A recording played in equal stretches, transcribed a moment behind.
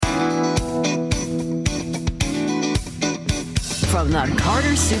From the Carter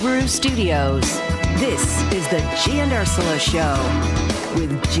Subaru Studios, this is the G and Ursula Show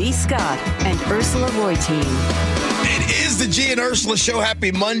with G. Scott and Ursula Reutin. It is the G and Ursula Show.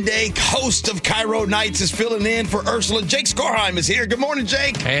 Happy Monday. Host of Cairo Nights is filling in for Ursula. Jake Skorheim is here. Good morning,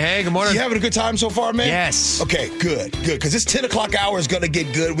 Jake. Hey, good morning. You having a good time so far, man? Yes. Okay, good. Because this 10 o'clock hour is going to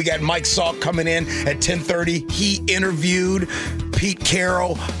get good. We got Mike Salk coming in at 10:30. He interviewed Pete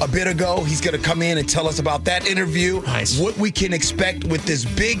Carroll a bit ago. He's going to come in and tell us about that interview. Nice. What we can expect with this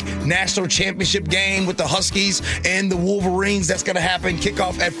big national championship game with the Huskies and the Wolverines. That's going to happen.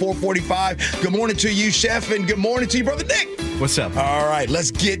 Kickoff at 4:45. Good morning to you, Chef, and good morning to you, Brother Nick. What's up? All right, let's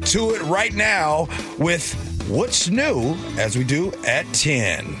get to it right now with What's New, as we do at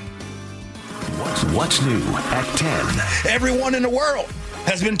 10. What's new at 10? Everyone in the world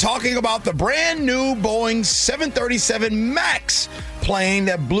has been talking about the brand new Boeing 737 MAX plane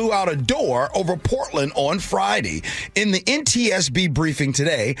that blew out a door over Portland on Friday. In the NTSB briefing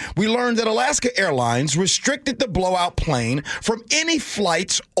today, we learned that Alaska Airlines restricted the blowout plane from any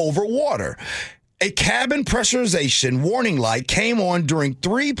flights over water. A cabin pressurization warning light came on during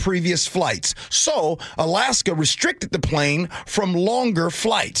 3 previous flights, so Alaska restricted the plane from longer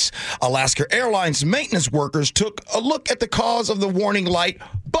flights. Alaska Airlines maintenance workers took a look at the cause of the warning light,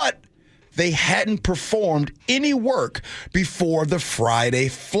 but they hadn't performed any work before the Friday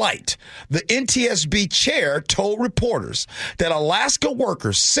flight. The NTSB chair told reporters that Alaska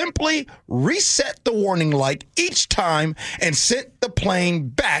workers simply reset the warning light each time and sent the plane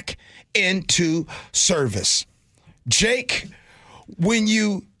back into service. Jake, when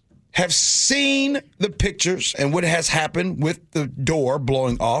you have seen the pictures and what has happened with the door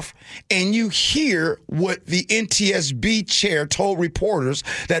blowing off, and you hear what the NTSB chair told reporters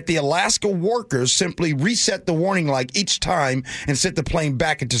that the Alaska workers simply reset the warning light each time and sent the plane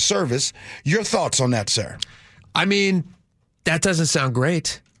back into service, your thoughts on that, sir? I mean, that doesn't sound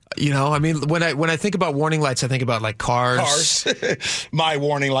great. You know, I mean, when I think about warning lights, I think about like cars. My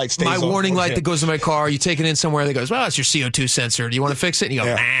warning light stays on. My warning light that goes in my car, you take it in somewhere that goes, well, it's your CO2 sensor. Do you want to fix it? And you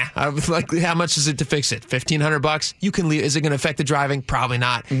go, nah. I was like, how much is it to fix it? $1,500? You can leave. Is it going to affect the driving? Probably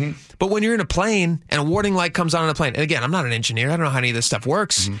not. Mm-hmm. But when you're in a plane and a warning light comes on a plane, and again, I'm not an engineer. I don't know how any of this stuff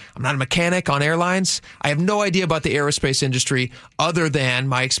works. Mm-hmm. I'm not a mechanic on airlines. I have no idea about the aerospace industry other than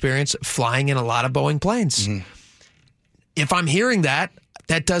my experience flying in a lot of Boeing planes. Mm-hmm. If I'm hearing that,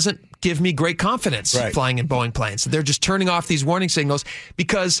 that doesn't give me great confidence flying in Boeing planes. They're just turning off these warning signals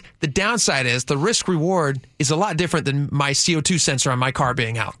because the downside is the risk reward is a lot different than my CO2 sensor on my car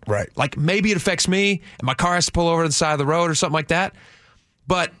being out. Right. Like maybe it affects me and my car has to pull over to the side of the road or something like that.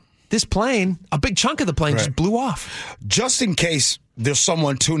 But this plane, a big chunk of the plane just blew off. Just in case there's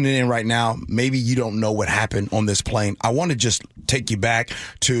someone tuning in right now, maybe you don't know what happened on this plane, I want to just take you back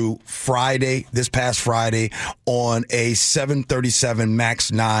to Friday, this past Friday, on a 737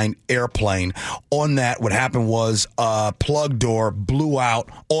 MAX 9 airplane. On that, what happened was a plug door blew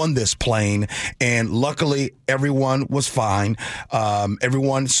out on this plane, and luckily everyone was fine.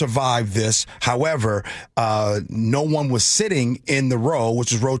 Everyone survived this. However, no one was sitting in the row,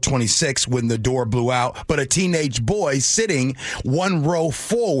 which was row 26, when the door blew out, but a teenage boy sitting one row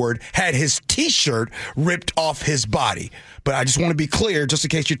forward had his T-shirt ripped off his body. But I just want to be clear, just in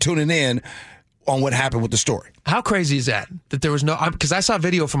case you're tuning in, on what happened with the story. How crazy is that there was no... Because I saw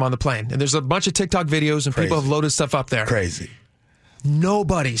video from on the plane, and there's a bunch of TikTok videos, and people have loaded stuff up there. Crazy.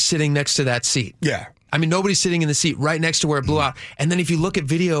 Nobody sitting next to that seat. Yeah. I mean, nobody's sitting in the seat right next to where it blew out. And then if you look at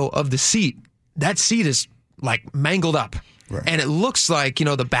video of the seat, that seat is like mangled up. Right. And it looks like, you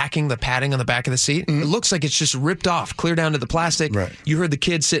know, the padding on the back of the seat, it looks like it's just ripped off, clear down to the plastic. Right. You heard the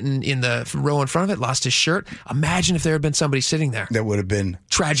kid sitting in the row in front of it, lost his shirt. Imagine if there had been somebody sitting there. That would have been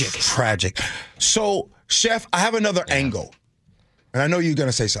tragic. So, Chef, I have another angle. And I know you're going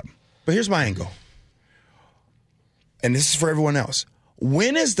to say something. But here's my angle. And this is for everyone else.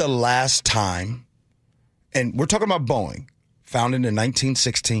 When is the last time, and we're talking about Boeing, founded in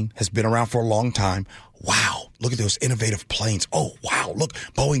 1916, has been around for a long time. Wow, look at those innovative planes. Oh, wow, look,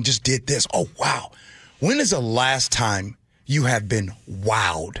 Boeing just did this. Oh, wow. When is the last time you have been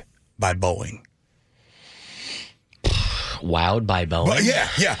wowed by Boeing? Wowed by Boeing? Well,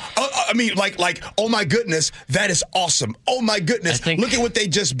 yeah. I mean, like, oh my goodness, that is awesome. Oh my goodness, look at what they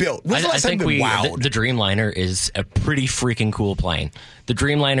just built. When's the last time you've been wowed? The Dreamliner is a pretty freaking cool plane. The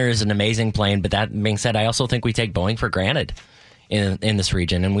Dreamliner is an amazing plane, but that being said, I also think we take Boeing for granted in this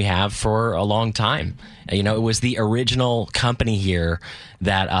region, and we have for a long time. You know, it was the original company here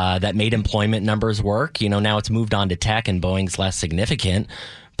that made employment numbers work. You know, now it's moved on to tech, and Boeing's less significant,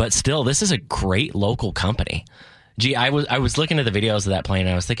 but still, this is a great local company. Gee, I was looking at the videos of that plane,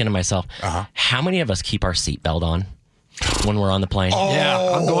 and I was thinking to myself, how many of us keep our seatbelt on? when we're on the plane. Oh. Yeah,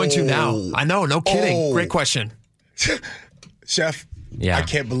 I'm going to now. I know, no kidding. Oh. Great question. Chef, Yeah. I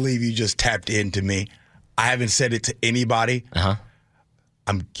can't believe you just tapped into me. I haven't said it to anybody. Uh-huh.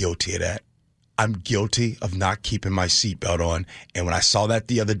 I'm guilty of that. I'm guilty of not keeping my seatbelt on. And when I saw that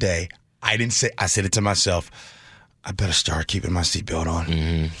the other day, I said it to myself, I better start keeping my seatbelt on.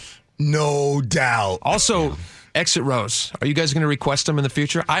 Mm-hmm. No doubt. Also, exit rows. Are you guys going to request them in the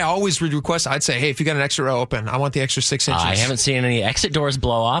future? I always would request. I'd say, hey, if you got an exit row open, I want the extra 6 inches. I haven't seen any exit doors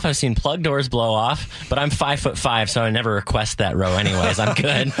blow off. I've seen plug doors blow off, but I'm 5'5", so I never request that row anyways. I'm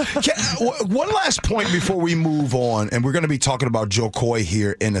good. One last point before we move on, and we're going to be talking about Joe Coy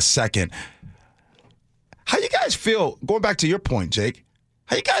here in a second. How you guys feel, going back to your point, Jake,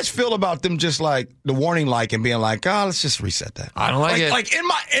 how you guys feel about them just like the warning light and being like, let's just reset that? I don't like it. Like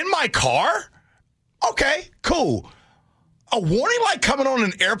in my car? Okay, cool. A warning light coming on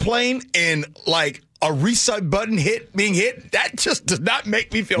an airplane and like a reset button being hit, that just does not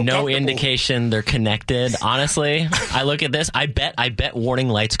make me feel comfortable. No indication they're connected. Honestly, I look at this. I bet warning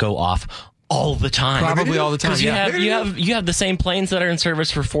lights go off all the time. Probably all the time. Because you have the same planes that are in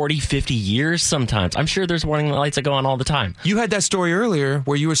service for 40, 50 years sometimes. I'm sure there's warning lights that go on all the time. You had that story earlier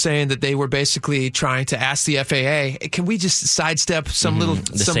where you were saying that they were basically trying to ask the FAA, can we just sidestep some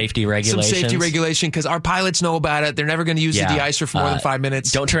safety regulations? Some safety regulation, because our pilots know about it. They're never going to use the de-icer for more than 5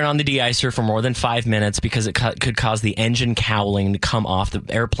 minutes. Don't turn on the de-icer for more than 5 minutes because it could cause the engine cowling to come off the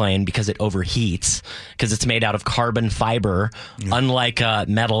airplane because it overheats, because it's made out of carbon fiber, unlike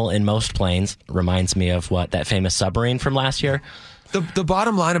metal in most planes. Reminds me of that famous submarine from last year. The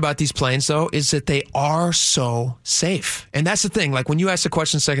bottom line about these planes, though, is that they are so safe. And that's the thing. Like when you asked the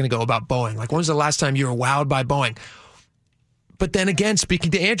question a second ago about Boeing, like when was the last time you were wowed by Boeing? But then again,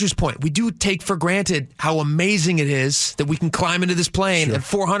 speaking to Andrew's point, we do take for granted how amazing it is that we can climb into this plane and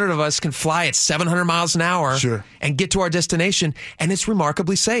 400 of us can fly at 700 miles an hour and get to our destination. And it's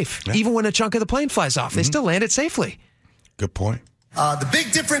remarkably safe. Yeah. Even when a chunk of the plane flies off, they still land it safely. Good point. The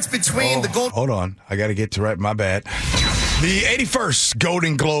big difference between the gold... Hold on. I got to get to my bad. The 81st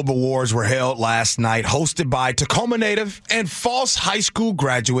Golden Globe Awards were held last night, hosted by Tacoma native and false high school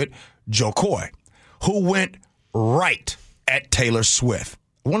graduate Joe Coy, who went right at Taylor Swift.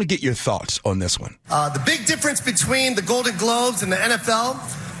 I want to get your thoughts on this one. The big difference between the Golden Globes and the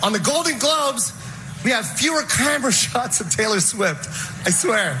NFL, on the Golden Globes, we have fewer camera shots of Taylor Swift. I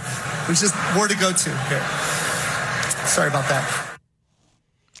swear. There's just more to go to here. Sorry about that.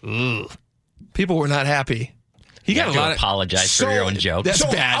 Ooh. People were not happy. You got to apologize for your own joke. That's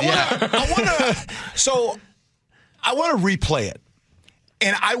bad. I want to replay it,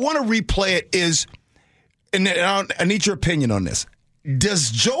 and I want to replay it and I need your opinion on this.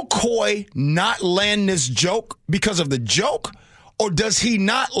 Does Joe Coy not land this joke because of the joke, or does he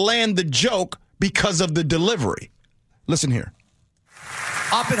not land the joke because of the delivery? Listen here.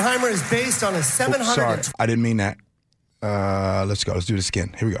 Oppenheimer is based on a 700. Sorry, I didn't mean that. Let's go. Let's do this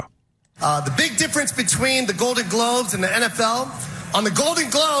again. Here we go. The big difference between the Golden Globes and the NFL, on the Golden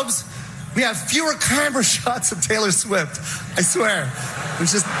Globes, we have fewer camera shots of Taylor Swift. I swear.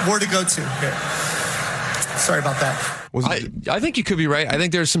 There's just more to go to here. Sorry about that. I think you could be right. I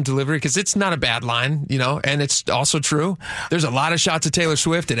think there's some delivery because it's not a bad line, and it's also true. There's a lot of shots of Taylor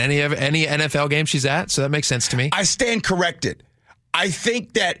Swift at any NFL game she's at, so that makes sense to me. I stand corrected. I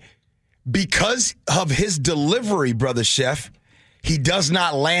think that because of his delivery, Brother Chef, he does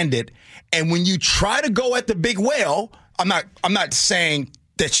not land it. And when you try to go at the big whale, I'm not saying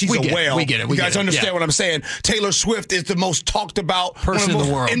that she's a whale. We get it. You guys understand what I'm saying? Taylor Swift is the most talked about person in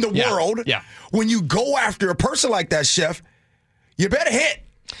the world. Yeah. When you go after a person like that, Chef, you better hit.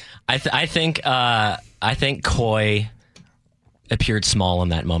 I think Coy appeared small in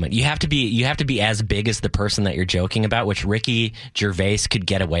that moment. You have to be as big as the person that you're joking about, which Ricky Gervais could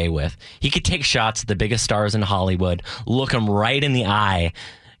get away with. He could take shots at the biggest stars in Hollywood, look them right in the eye.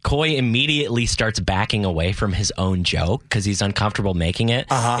 Coy immediately starts backing away from his own joke because he's uncomfortable making it.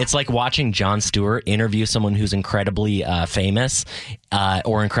 It's like watching Jon Stewart interview someone who's incredibly famous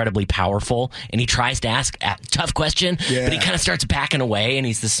or incredibly powerful, and he tries to ask a tough question, but he kind of starts backing away, and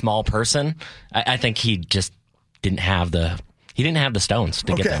he's this small person. I think he just didn't have the stones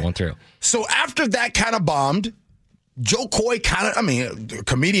to get that one through. So after that kind of bombed, Joe Coy a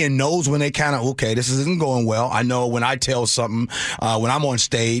comedian knows when they this isn't going well. I know when I tell something, when I'm on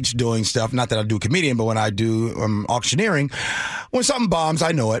stage doing stuff, not that I do comedian, but when I do auctioneering, when something bombs,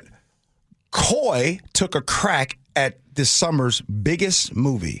 I know it. Coy took a crack at this summer's biggest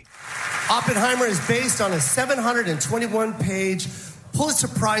movie. Oppenheimer is based on a 721-page Pulitzer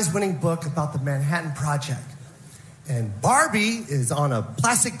Prize-winning book about the Manhattan Project. And Barbie is on a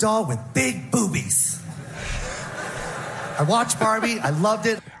plastic doll with big boobies. I watched Barbie. I loved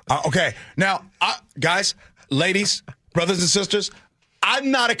it. Okay. Now, guys, ladies, brothers and sisters,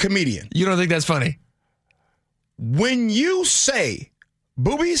 I'm not a comedian. You don't think that's funny? When you say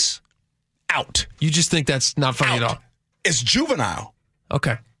boobies, out. You just think that's not funny at all? It's juvenile.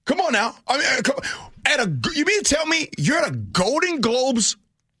 Okay. Come on now. I mean, you mean to tell me you're at a Golden Globes?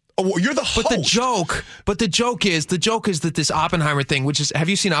 You're the host. But the joke is that this Oppenheimer thing, which is, have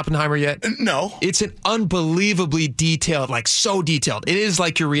you seen Oppenheimer yet? No. It's an unbelievably detailed, like so detailed. It is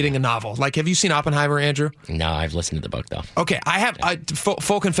like you're reading a novel. Like, have you seen Oppenheimer, Andrew? No, I've listened to the book though. Okay, I have.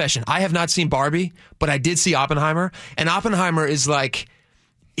 Full confession, I have not seen Barbie, but I did see Oppenheimer, and Oppenheimer is like,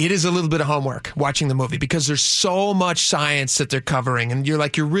 it is a little bit of homework watching the movie because there's so much science that they're covering, and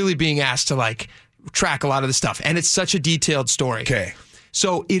you're really being asked to like track a lot of the stuff, and it's such a detailed story. Okay.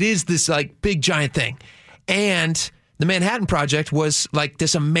 So it is this like big giant thing. And the Manhattan Project was like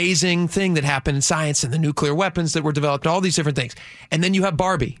this amazing thing that happened in science and the nuclear weapons that were developed, all these different things. And then you have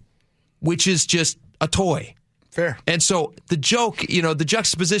Barbie, which is just a toy. Fair. And so the joke, the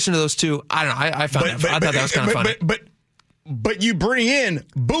juxtaposition of those two, I don't know, I thought that was kind of funny. But you bring in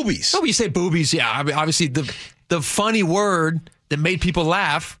boobies. Oh, you say boobies, yeah. I mean, obviously the funny word that made people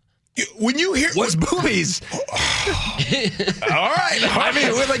laugh when you hear was boobies. All right. I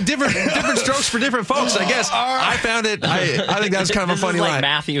mean, with like different strokes for different folks, I guess. I found it. I think that was kind of a funny like line.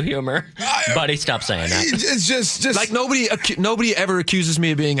 Matthew humor. Buddy, stop saying that. It's just like nobody ever accuses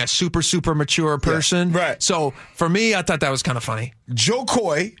me of being a super mature person. Yeah, right. So for me, I thought that was kind of funny. Joe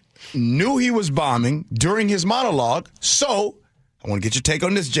Coy knew he was bombing during his monologue, so I want to get your take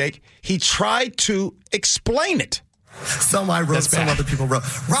on this, Jake. He tried to explain it. Some I wrote, some other people wrote.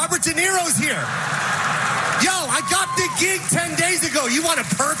 Robert De Niro's here. Yo, I got the gig 10 days ago. You want a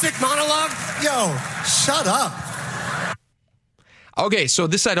perfect monologue? Yo, shut up. Okay, so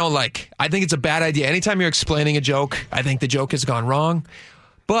this I don't like. I think it's a bad idea. Anytime you're explaining a joke, I think the joke has gone wrong.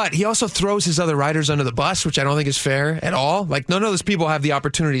 But he also throws his other writers under the bus, which I don't think is fair at all. Like, none of those people have the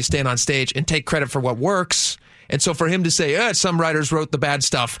opportunity to stand on stage and take credit for what works. And so for him to say, some writers wrote the bad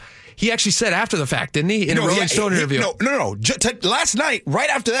stuff, he actually said after the fact, didn't he? In a Rolling Stone interview. No. Last night, right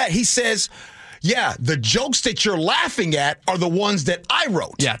after that, he says, yeah, the jokes that you're laughing at are the ones that I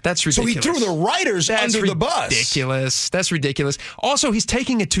wrote. Yeah, that's ridiculous. So he threw the writers under the bus. That's ridiculous. Also, he's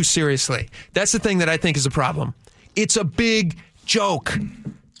taking it too seriously. That's the thing that I think is a problem. It's a big joke.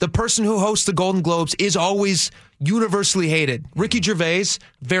 The person who hosts the Golden Globes is always universally hated. Ricky Gervais,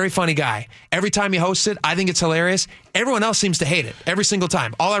 very funny guy. Every time he hosts it, I think it's hilarious. Everyone else seems to hate it every single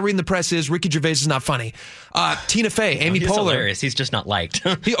time. All I read in the press is Ricky Gervais is not funny. Tina Fey, Amy Poehler. He's hilarious. He's just not liked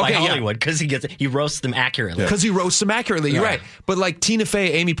by Hollywood because he roasts them accurately. Because he roasts them accurately. You're right. But like Tina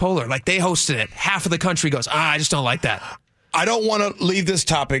Fey, Amy Poehler, like they hosted it. Half of the country goes, I just don't like that. I don't want to leave this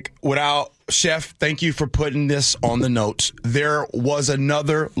topic without, Chef, thank you for putting this on the notes. There was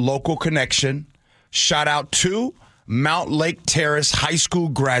another local connection. Shout out to Mount Lake Terrace High School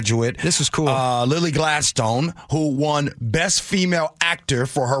graduate. This is cool. Lily Gladstone, who won Best Female Actor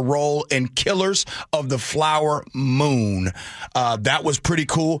for her role in Killers of the Flower Moon. That was pretty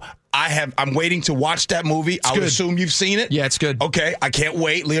cool. I'm waiting to watch that movie. I would assume you've seen it. Yeah, it's good. Okay, I can't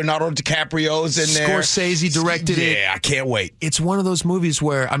wait. Leonardo DiCaprio's in there. Scorsese directed it. Yeah, I can't wait. It's one of those movies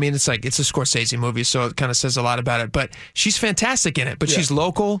where, I mean, it's a Scorsese movie, so it kind of says a lot about it. But she's fantastic in it. But she's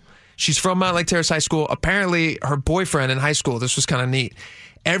local. She's from Mount Lake Terrace High School. Apparently, her boyfriend in high school, this was kind of neat.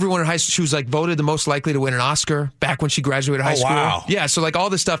 Everyone in high school, she was like voted the most likely to win an Oscar back when she graduated high school. Wow. Yeah, so like all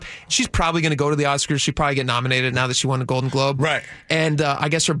this stuff. She's probably going to go to the Oscars. She'd probably get nominated now that she won the Golden Globe. Right. And I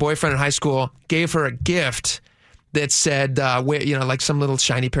guess her boyfriend in high school gave her a gift that said, like some little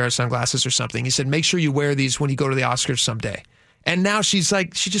shiny pair of sunglasses or something. He said, make sure you wear these when you go to the Oscars someday. And now she's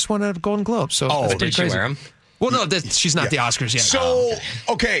like, she just won a Golden Globe. So that's pretty did she crazy. wear them? Well, no, she's not the Oscars yet. So,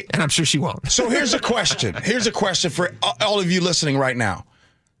 okay. And I'm sure she won't. So here's a question. Here's a question for all of you listening right now.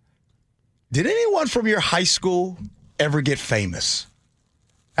 Did anyone from your high school ever get famous?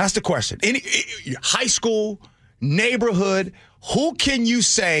 That's the question. Any high school, neighborhood, who can you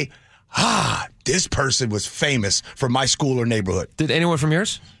say, this person was famous from my school or neighborhood? Did anyone from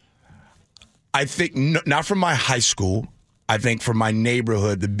yours? I think not from my high school. I think from my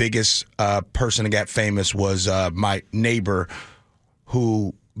neighborhood, the biggest person that got famous was my neighbor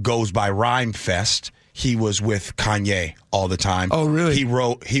who goes by Rhyme Fest. He was with Kanye all the time. Oh, really?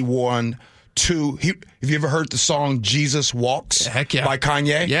 He won 2. Have you ever heard the song Jesus Walks? Heck yeah. By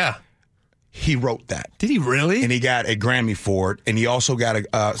Kanye? Yeah. He wrote that. Did he really? And he got a Grammy for it. And he also got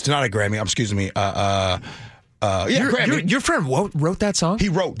not a Grammy, excuse me, Your friend wrote that song? He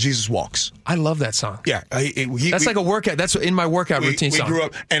wrote Jesus Walks. I love that song. Yeah. That's like a workout. That's in my workout routine song. We grew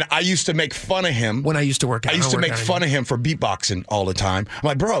up, and I used to make fun of him. When I used to work out. I used to make fun of him for beatboxing all the time. I'm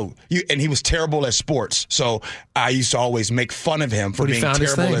like, bro, and he was terrible at sports. So I used to always make fun of him for being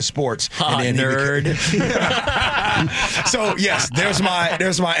terrible at sports. And then nerd. So, yes, there's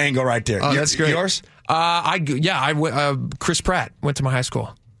my angle right there. Oh, that's great. Yours? Chris Pratt went to my high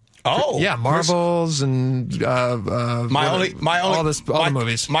school. Oh, yeah, Marvels and all the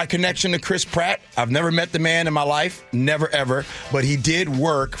movies. My connection to Chris Pratt, I've never met the man in my life, never ever, but he did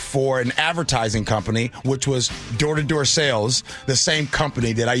work for an advertising company, which was door-to-door sales, the same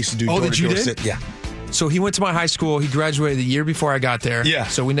company that I used to do door-to-door sales. Yeah. So he went to my high school. He graduated the year before I got there. Yeah.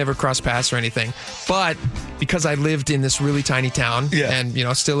 So we never crossed paths or anything. But because I lived in this really tiny town,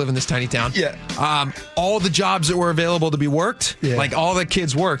 and still live in this tiny town, all the jobs that were available to be worked, like all the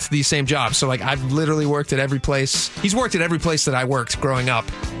kids worked these same jobs. So like I've literally worked at every place. He's worked at every place that I worked growing up.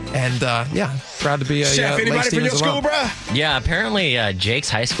 And proud to be a Chef, anybody from your school, bro? Yeah, apparently Jake's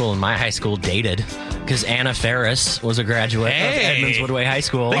high school and my high school dated. Because Anna Ferris was a graduate of Edmonds Woodway High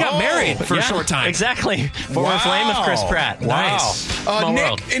School. They got married for a short time. Exactly. Former flame of Chris Pratt. Wow. Nice. Nick,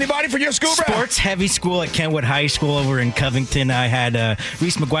 world. anybody from your school, bro? Sports heavy school at Kentwood High School over in Covington. I had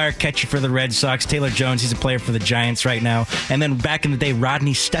Reese McGuire catcher for the Red Sox. Taylor Jones, he's a player for the Giants right now. And then back in the day,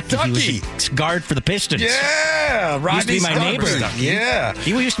 Rodney Stuckey. He was a guard for the Pistons. Yeah, Rodney used to be my neighbor. Yeah.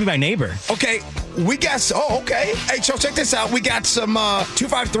 He used to be my neighbor. Okay, we got... Oh, okay. Hey, so check this out. We got some...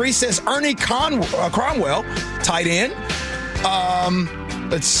 253 says Ernie Cromwell, tight end.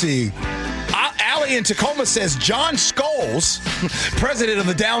 Let's see. Allie in Tacoma says John Scholes, president of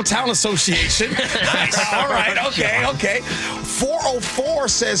the Downtown Association. Nice. All right. Okay. 404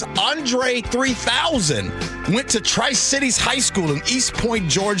 says Andre 3000 went to Tri-Cities High School in East Point,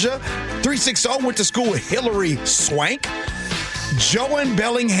 Georgia. 360 went to school with Hillary Swank. Joan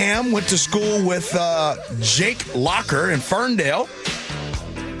Bellingham went to school with Jake Locker in Ferndale.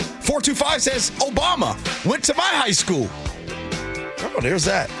 425 says Obama went to my high school. Oh, there's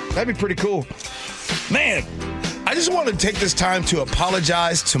that. That'd be pretty cool. Man, I just want to take this time to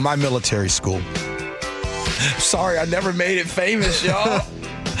apologize to my military school. Sorry, I never made it famous, y'all.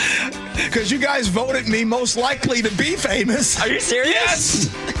 Because you guys voted me most likely to be famous. Are you serious?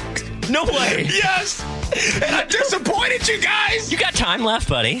 Yes. No way. Yes. And I disappointed you guys. You got time left,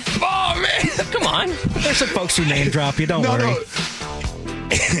 buddy. Oh, man. Come on. There's some folks who name drop you. Don't worry.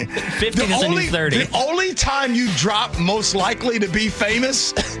 50 is a new 30. The only time you drop most likely to be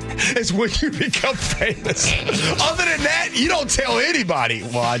famous is when you become famous. Other than that, you don't tell anybody.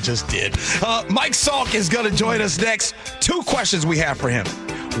 Well, I just did. Mike Salk is going to join us next. 2 questions we have for him.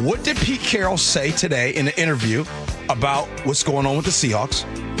 What did Pete Carroll say today in the interview about what's going on with the Seahawks?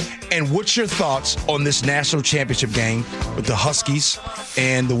 And what's your thoughts on this national championship game with the Huskies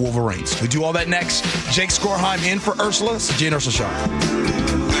and the Wolverines? We do all that next. Jake Skorheim in for Ursula. It's the Jay and Ursula Show.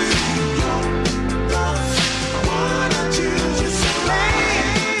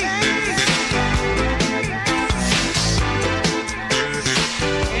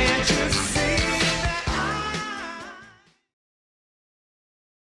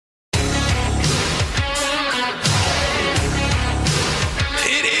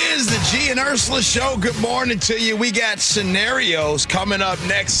 Ursula Show, good morning to you. We got scenarios coming up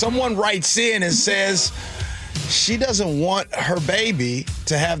next. Someone writes in and says she doesn't want her baby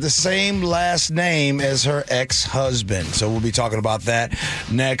to have the same last name as her ex-husband. So we'll be talking about that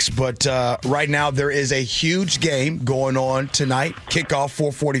next. But right now there is a huge game going on tonight. Kickoff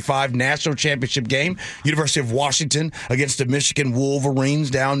 4:45 national championship game. University of Washington against the Michigan Wolverines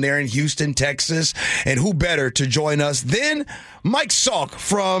down there in Houston, Texas. And who better to join us than Mike Salk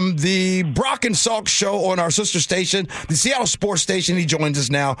from the Brock and Salk Show on our sister station, the Seattle Sports Station. He joins us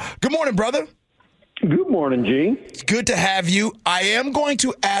now. Good morning, brother. Good morning, G. It's good to have you. I am going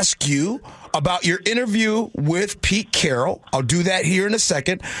to ask you about your interview with Pete Carroll. I'll do that here in a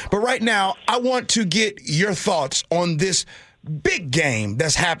second. But right now, I want to get your thoughts on this big game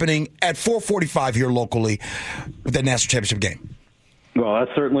that's happening at 4:45 here locally with the national championship game. Well,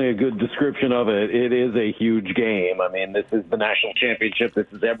 that's certainly a good description of it. It is a huge game. I mean, this is the national championship. This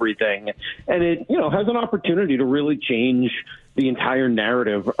is everything. And it, has an opportunity to really change the entire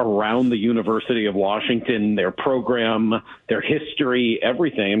narrative around the University of Washington, their program, their history,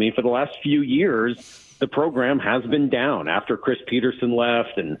 everything. I mean, for the last few years, the program has been down after Chris Peterson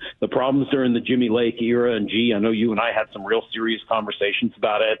left and the problems during the Jimmy Lake era. And, I know you and I had some real serious conversations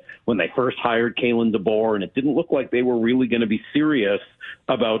about it when they first hired Kalen DeBoer, and it didn't look like they were really going to be serious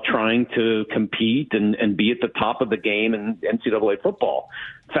about trying to compete and be at the top of the game in NCAA football.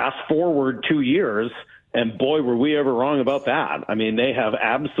 Fast forward 2 years, And boy, were we ever wrong about that. I mean, they have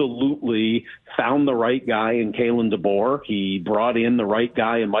absolutely found the right guy in Kalen DeBoer. He brought in the right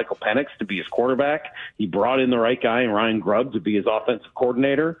guy in Michael Penix to be his quarterback. He brought in the right guy in Ryan Grubb to be his offensive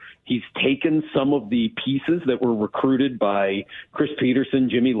coordinator. He's taken some of the pieces that were recruited by Chris Peterson,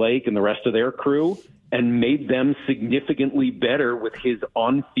 Jimmy Lake, and the rest of their crew and made them significantly better with his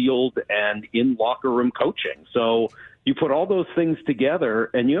on-field and in-locker room coaching. So you put all those things together,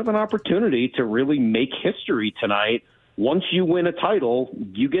 and you have an opportunity to really make history tonight. Once you win a title,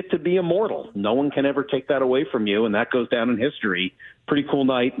 you get to be immortal. No one can ever take that away from you, and that goes down in history. Pretty cool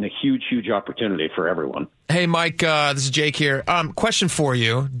night and a huge, huge opportunity for everyone. Hey, Mike, this is Jake here. Question for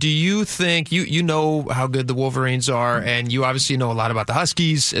you. Do you think, you know how good the Wolverines are, and you obviously know a lot about the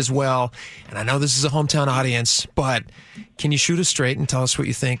Huskies as well, and I know this is a hometown audience, but can you shoot us straight and tell us what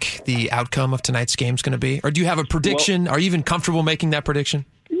you think the outcome of tonight's game is going to be? Or do you have a prediction? Are you even comfortable making that prediction?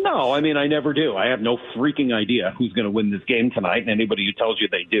 No, I mean, I never do. I have no freaking idea who's going to win this game tonight, and anybody who tells you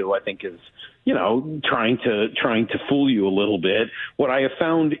they do, I think is, trying to fool you a little bit. What I have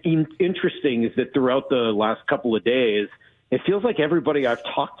found interesting is that throughout the last couple of days, it feels like everybody I've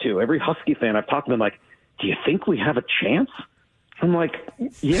talked to, every Husky fan I've talked to, them like, do you think we have a chance? I'm like,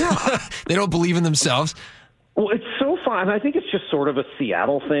 yeah. They don't believe in themselves. Well, it's so fun. I think it's just sort of a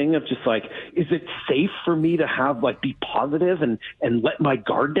Seattle thing of just like, is it safe for me to have be positive and let my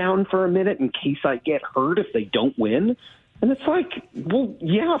guard down for a minute in case I get hurt if they don't win? And it's like, well,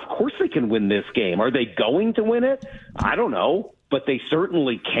 yeah, of course they can win this game. Are they going to win it? I don't know, but they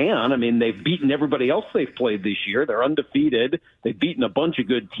certainly can. I mean, they've beaten everybody else they've played this year. They're undefeated. They've beaten a bunch of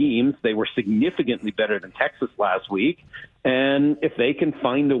good teams. They were significantly better than Texas last week. And if they can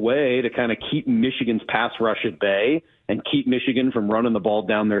find a way to kind of keep Michigan's pass rush at bay and keep Michigan from running the ball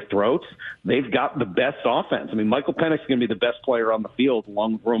down their throats, they've got the best offense. I mean, Michael Penix is going to be the best player on the field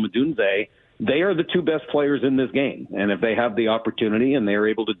along with Rome Odunze. They are the two best players in this game. And if they have the opportunity and they're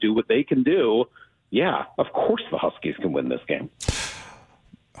able to do what they can do, yeah, of course the Huskies can win this game.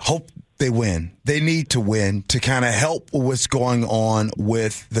 Hope they win. They need to win to kind of help what's going on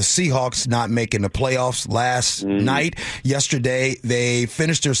with the Seahawks not making the playoffs last night. Yesterday, they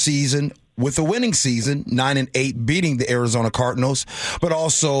finished their season with a winning season, 9-8, beating the Arizona Cardinals, but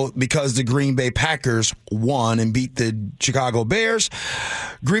also because the Green Bay Packers won and beat the Chicago Bears,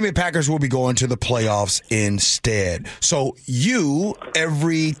 Green Bay Packers will be going to the playoffs instead. So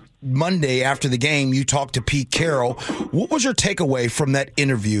every Monday after the game, you talked to Pete Carroll. What was your takeaway from that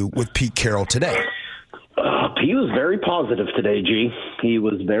interview with Pete Carroll today? He was very positive today, G. He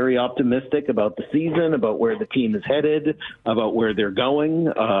was very optimistic about the season, about where the team is headed, about where they're going,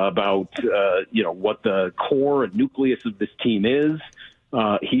 about what the core and nucleus of this team is.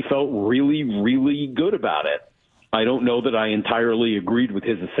 He felt really, really good about it. I don't know that I entirely agreed with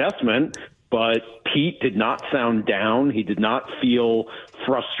his assessment, but Pete did not sound down. He did not feel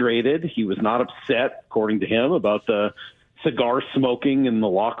frustrated. He was not upset, according to him, about the cigar smoking in the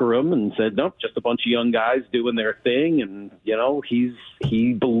locker room, and said, nope, just a bunch of young guys doing their thing. And,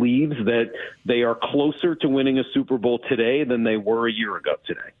 he believes that they are closer to winning a Super Bowl today than they were a year ago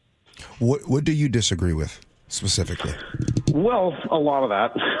today. What do you disagree with specifically? Well, a lot of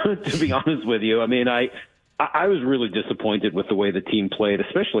that, to be honest with you. I mean, I was really disappointed with the way the team played,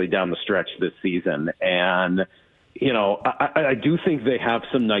 especially down the stretch this season. And, I do think they have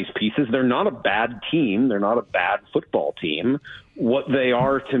some nice pieces. They're not a bad team. They're not a bad football team. What they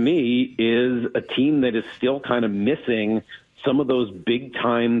are to me is a team that is still kind of missing some of those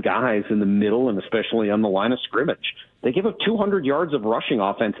big-time guys in the middle and especially on the line of scrimmage. They gave up 200 yards of rushing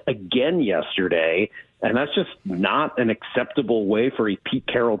offense again yesterday, and that's just not an acceptable way for a Pete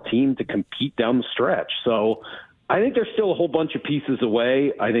Carroll team to compete down the stretch. So I think there's still a whole bunch of pieces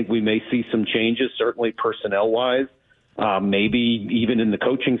away. I think we may see some changes, certainly personnel-wise, maybe even in the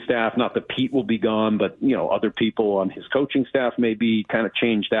coaching staff. Not that Pete will be gone, but, other people on his coaching staff may be kind of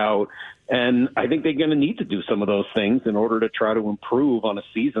changed out. And I think they're going to need to do some of those things in order to try to improve on a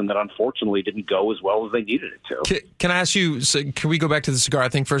season that unfortunately didn't go as well as they needed it to. Can I ask you, can we go back to the cigar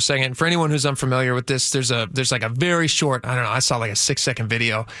thing for a second? For anyone who's unfamiliar with this, there's like a very short, I saw like a 6-second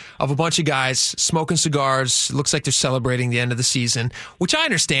video of a bunch of guys smoking cigars. It looks like they're celebrating the end of the season, which I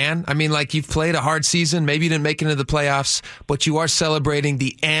understand. I mean, like, you've played a hard season. Maybe you didn't make it into the playoffs, but you are celebrating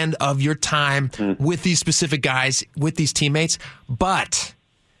the end of your time with these specific guys, with these teammates. But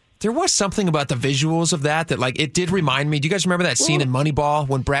there was something about the visuals of that like, it did remind me. Do you guys remember that scene in Moneyball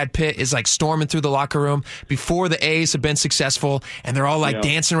when Brad Pitt is like storming through the locker room before the A's have been successful, and they're all like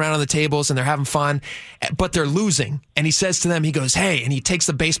dancing around on the tables and they're having fun, but they're losing. And he says to them, he goes, hey, and he takes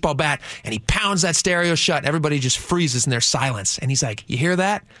the baseball bat and he pounds that stereo shut. Everybody just freezes in their silence. And he's like, you hear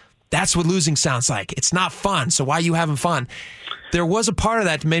that? That's what losing sounds like. It's not fun, so why are you having fun? There was a part of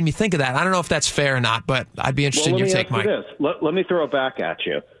that that made me think of that. I don't know if that's fair or not, but I'd be interested in your take, Mike. Let me throw it back at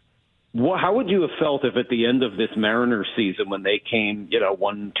you. How would you have felt if at the end of this Mariners season, when they came,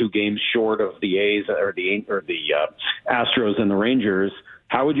 1-2 games short of the A's or the Astros and the Rangers,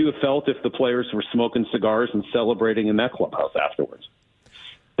 how would you have felt if the players were smoking cigars and celebrating in that clubhouse afterwards?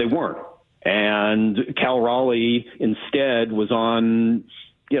 They weren't. And Cal Raleigh instead was on,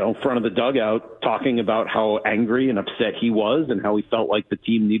 front of the dugout talking about how angry and upset he was and how he felt like the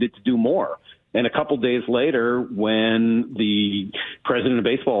team needed to do more. And a couple days later, when the president of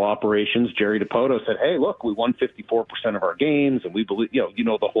baseball operations, Jerry DiPoto, said, hey, look, we won 54% of our games, and we believe,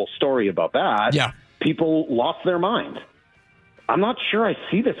 the whole story about that, people lost their mind. I'm not sure I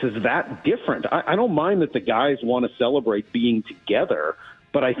see this as that different. I don't mind that the guys want to celebrate being together,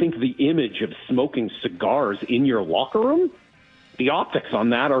 but I think the image of smoking cigars in your locker room, the optics on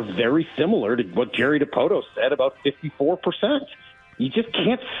that are very similar to what Jerry DiPoto said about 54%. You just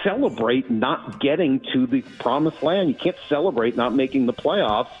can't celebrate not getting to the promised land. You can't celebrate not making the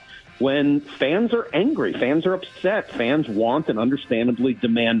playoffs when fans are angry, fans are upset, fans want and understandably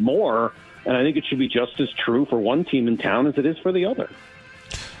demand more. And I think it should be just as true for one team in town as it is for the other.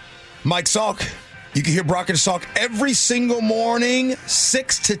 Mike Salk, you can hear Brock and Salk every single morning,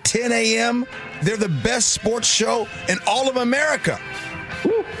 6 to 10 a.m. They're the best sports show in all of America.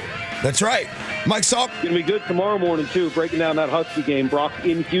 Woo. That's right. Mike Salk. It's going to be good tomorrow morning, too, breaking down that Husky game. Brock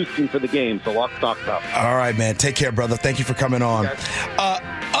in Houston for the game, so lots to talk about. All right, man. Take care, brother. Thank you for coming on.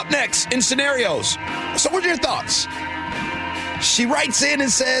 Up next, in scenarios. So what are your thoughts? She writes in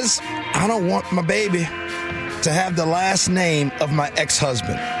and says, I don't want my baby to have the last name of my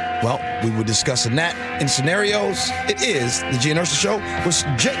ex-husband. Well, we were discussing that in scenarios. It is the G and Ursula Show with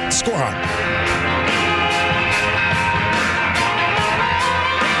Jake Skorheim.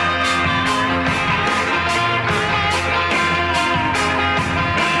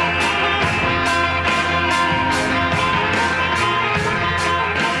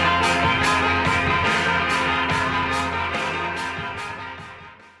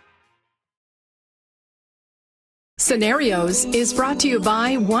 Scenarios is brought to you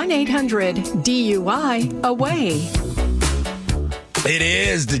by 1-800-DUI-AWAY. It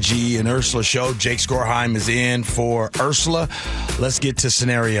is the G and Ursula Show. Jake Skorheim is in for Ursula. Let's get to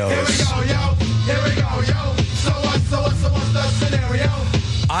scenarios. Here we go, yo. Here we go, yo. So what's the scenario?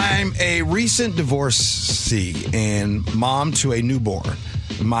 I'm a recent divorcee and mom to a newborn.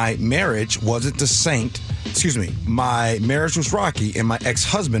 My marriage wasn't the saint. My marriage was rocky, and my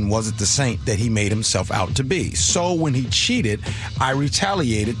ex-husband wasn't the saint that he made himself out to be. So when he cheated, I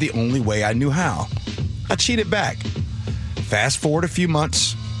retaliated the only way I knew how. I cheated back. Fast forward a few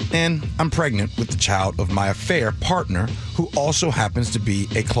months, and I'm pregnant with the child of my affair partner, who also happens to be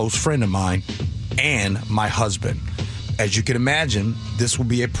a close friend of mine and my husband. As you can imagine, this will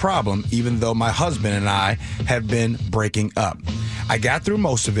be a problem, even though my husband and I have been breaking up. I got through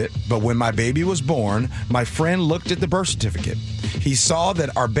most of it, but when my baby was born, my friend looked at the birth certificate. He saw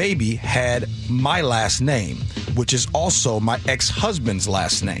that our baby had my last name, which is also my ex-husband's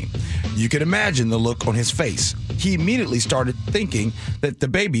last name. You can imagine the look on his face. He immediately started thinking that the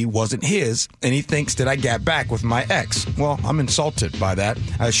baby wasn't his, and he thinks that I got back with my ex. Well, I'm insulted by that.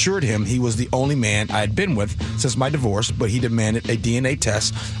 I assured him he was the only man I had been with since my divorce, but he demanded a DNA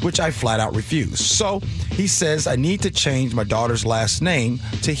test, which I flat out refused. So he says I need to change my daughter's last name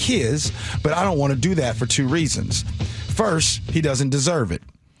to his, but I don't want to do that for two reasons. First, he doesn't deserve it.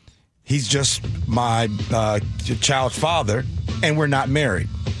 He's just my child's father, and we're not married.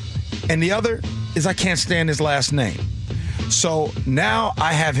 And the other is I can't stand his last name. So now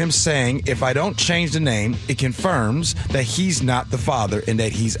I have him saying if I don't change the name, it confirms that he's not the father and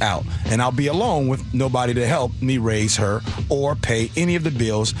that he's out. And I'll be alone with nobody to help me raise her or pay any of the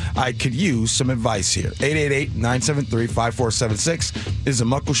bills. I could use some advice here. 888-973-5476 is a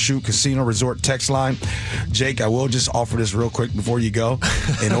Muckleshoot Casino Resort text line. Jake, I will just offer this real quick before you go.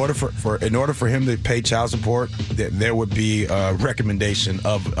 In order for him to pay child support, there would be a recommendation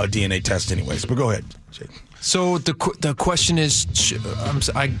of a DNA test anyways. But go ahead, Jake. So the question is, should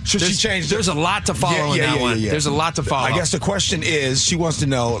she change? There's a lot to follow in that one. Yeah. There's a lot to follow. I guess the question is, she wants to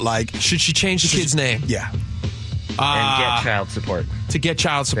know, should she change the kid's name? Yeah. And get child support. To get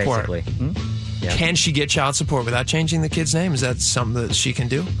child support. Basically. Hmm? Yeah. Can she get child support without changing the kid's name? Is that something that she can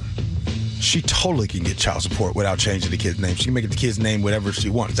do? She totally can get child support without changing the kid's name. She can make the kid's name whatever she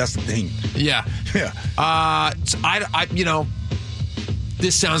wants. That's the thing. Yeah. Yeah.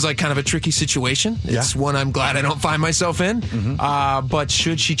 This sounds like kind of a tricky situation. It's one I'm glad I don't find myself in. But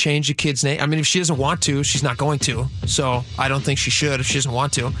should she change the kid's name? I mean, if she doesn't want to, she's not going to. So I don't think she should if she doesn't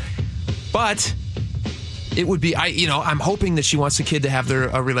want to. But it would be, I'm hoping that she wants the kid to have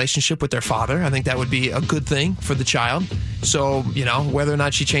a relationship with their father. I think that would be a good thing for the child. So, whether or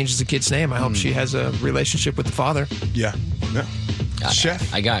not she changes the kid's name, I hope she has a relationship with the father. Yeah.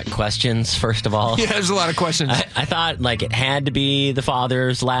 Chef? I got questions, first of all. Yeah, there's a lot of questions. I thought, it had to be the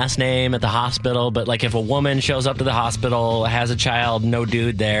father's last name at the hospital, but, if a woman shows up to the hospital, has a child, no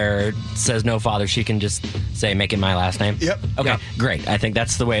dude there, says no father, she can just say, make it my last name? Yep. Okay, great. I think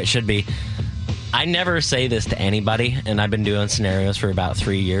that's the way it should be. I never say this to anybody, and I've been doing scenarios for about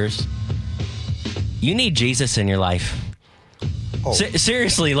 3 years. You need Jesus in your life. Oh.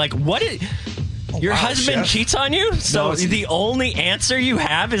 Seriously, what... Your husband Chef. cheats on you? So the only answer you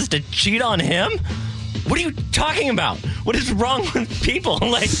have is to cheat on him? What are you talking about? What is wrong with people?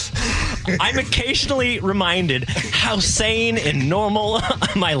 I'm occasionally reminded how sane and normal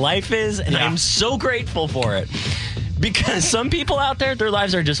my life is, and I'm so grateful for it. Because some people out there, their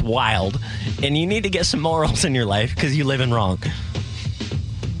lives are just wild, and you need to get some morals in your life because you live in wrong.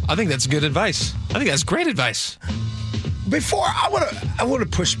 I think that's good advice. I think that's great advice. Before, I want to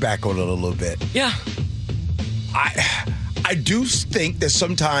push back on it a little bit. Yeah. I do think that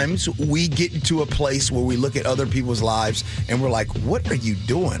sometimes we get into a place where we look at other people's lives and we're like, what are you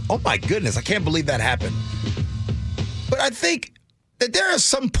doing? Oh, my goodness, I can't believe that happened. But I think that there is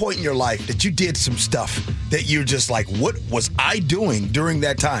some point in your life that you did some stuff that you're just like, what was I doing during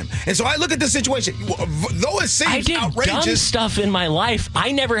that time? And so I look at the situation. Though it seems I did outrageous, dumb stuff in my life.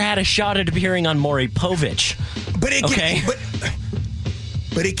 I never had a shot at appearing on Maury Povich. But it can,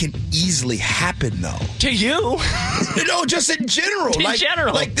 but it can easily happen, though. To you? Just in general. To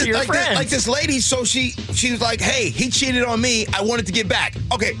your friends. Like this lady, so she was like, hey, he cheated on me. I wanted to get back.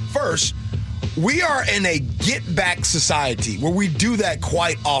 Okay, first, we are in a get-back society where we do that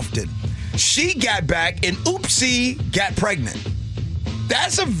quite often. She got back and oopsie, got pregnant.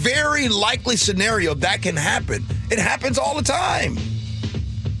 That's a very likely scenario that can happen. It happens all the time.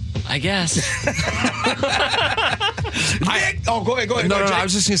 I guess. Go ahead. No, I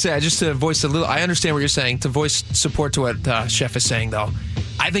was just going to say, just to voice a little, I understand what you're saying, to voice support to what Chef is saying, though.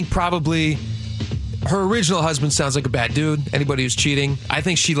 I think probably her original husband sounds like a bad dude, anybody who's cheating. I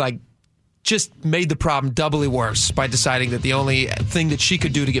think she, just made the problem doubly worse by deciding that the only thing that she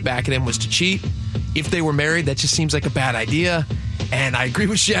could do to get back at him was to cheat. If they were married, that just seems like a bad idea. And I agree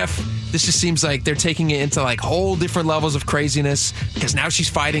with Chef. This just seems like they're taking it into whole different levels of craziness because now she's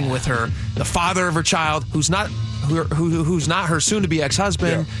fighting with the father of her child, who's not her soon-to-be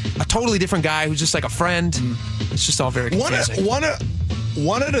ex-husband, a totally different guy who's just like a friend. It's just all very confusing. One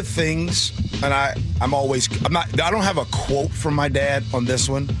of the things, and I don't have a quote from my dad on this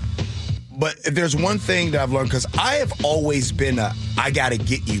one, but if there's one thing that I've learned, because I have always been I got to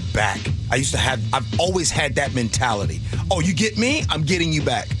get you back. I've always had that mentality. Oh, you get me? I'm getting you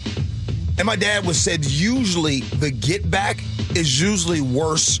back. And my dad said usually the get back is usually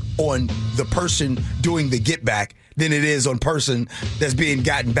worse on the person doing the get back than it is on person that's being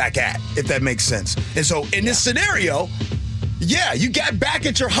gotten back at, if that makes sense. And so in this scenario, you got back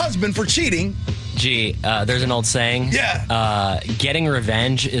at your husband for cheating. Gee, there's an old saying. Yeah. Getting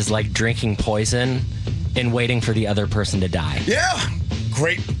revenge is like drinking poison and waiting for the other person to die. Yeah.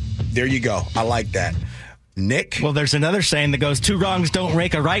 Great. There you go. I like that. Nick? Well, there's another saying that goes, 2 wrongs don't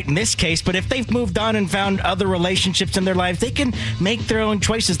make a right in this case, but if they've moved on and found other relationships in their lives, they can make their own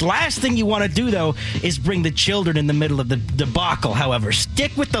choices. Last thing you want to do, though, is bring the children in the middle of the debacle, however.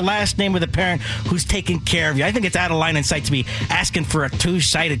 Stick with the last name of the parent who's taking care of you. I think it's out of line in sight to be asking for a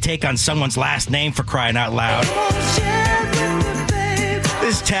two-sided take on someone's last name, for crying out loud.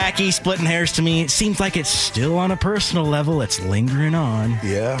 This tacky, splitting hairs to me, it seems like it's still on a personal level. It's lingering on.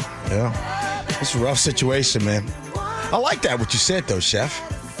 Yeah. It's a rough situation, man. I like that, what you said, though, Chef.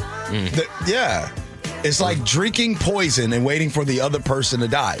 It's like drinking poison and waiting for the other person to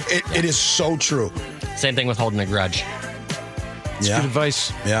die. It is so true. Same thing with holding a grudge. It's good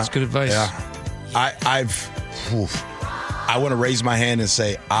advice. Yeah. It's good advice. Yeah. I want to raise my hand and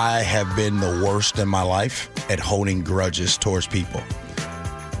say I have been the worst in my life at holding grudges towards people.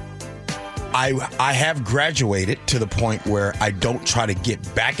 I have graduated to the point where I don't try to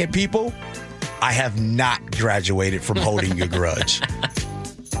get back at people. I have not graduated from holding a grudge.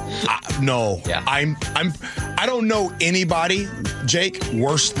 No. Yeah. I don't know anybody, Jake,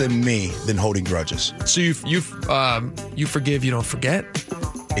 worse than me than holding grudges. So you forgive, you don't forget?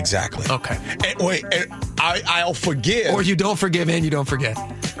 Exactly. Okay. I'll forgive. Or you don't forgive and you don't forget.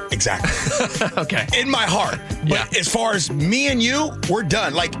 Exactly. Okay. In my heart. But as far as me and you, we're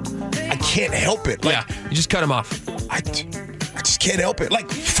done. Like, I can't help it. Like, you just cut him off. I just can't help it. Like,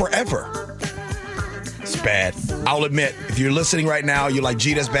 forever. It's bad. I'll admit, if you're listening right now, you're like,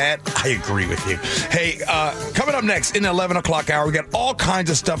 gee, that's bad. I agree with you. Hey, coming up next in the 11 o'clock hour, we got all kinds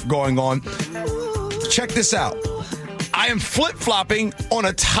of stuff going on. Check this out. I am flip-flopping on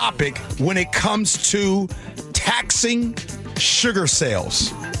a topic when it comes to taxing sugar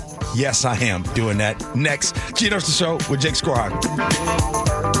sales. Yes, I am doing that. Next, G&R's The Show with Jake Squirrehart.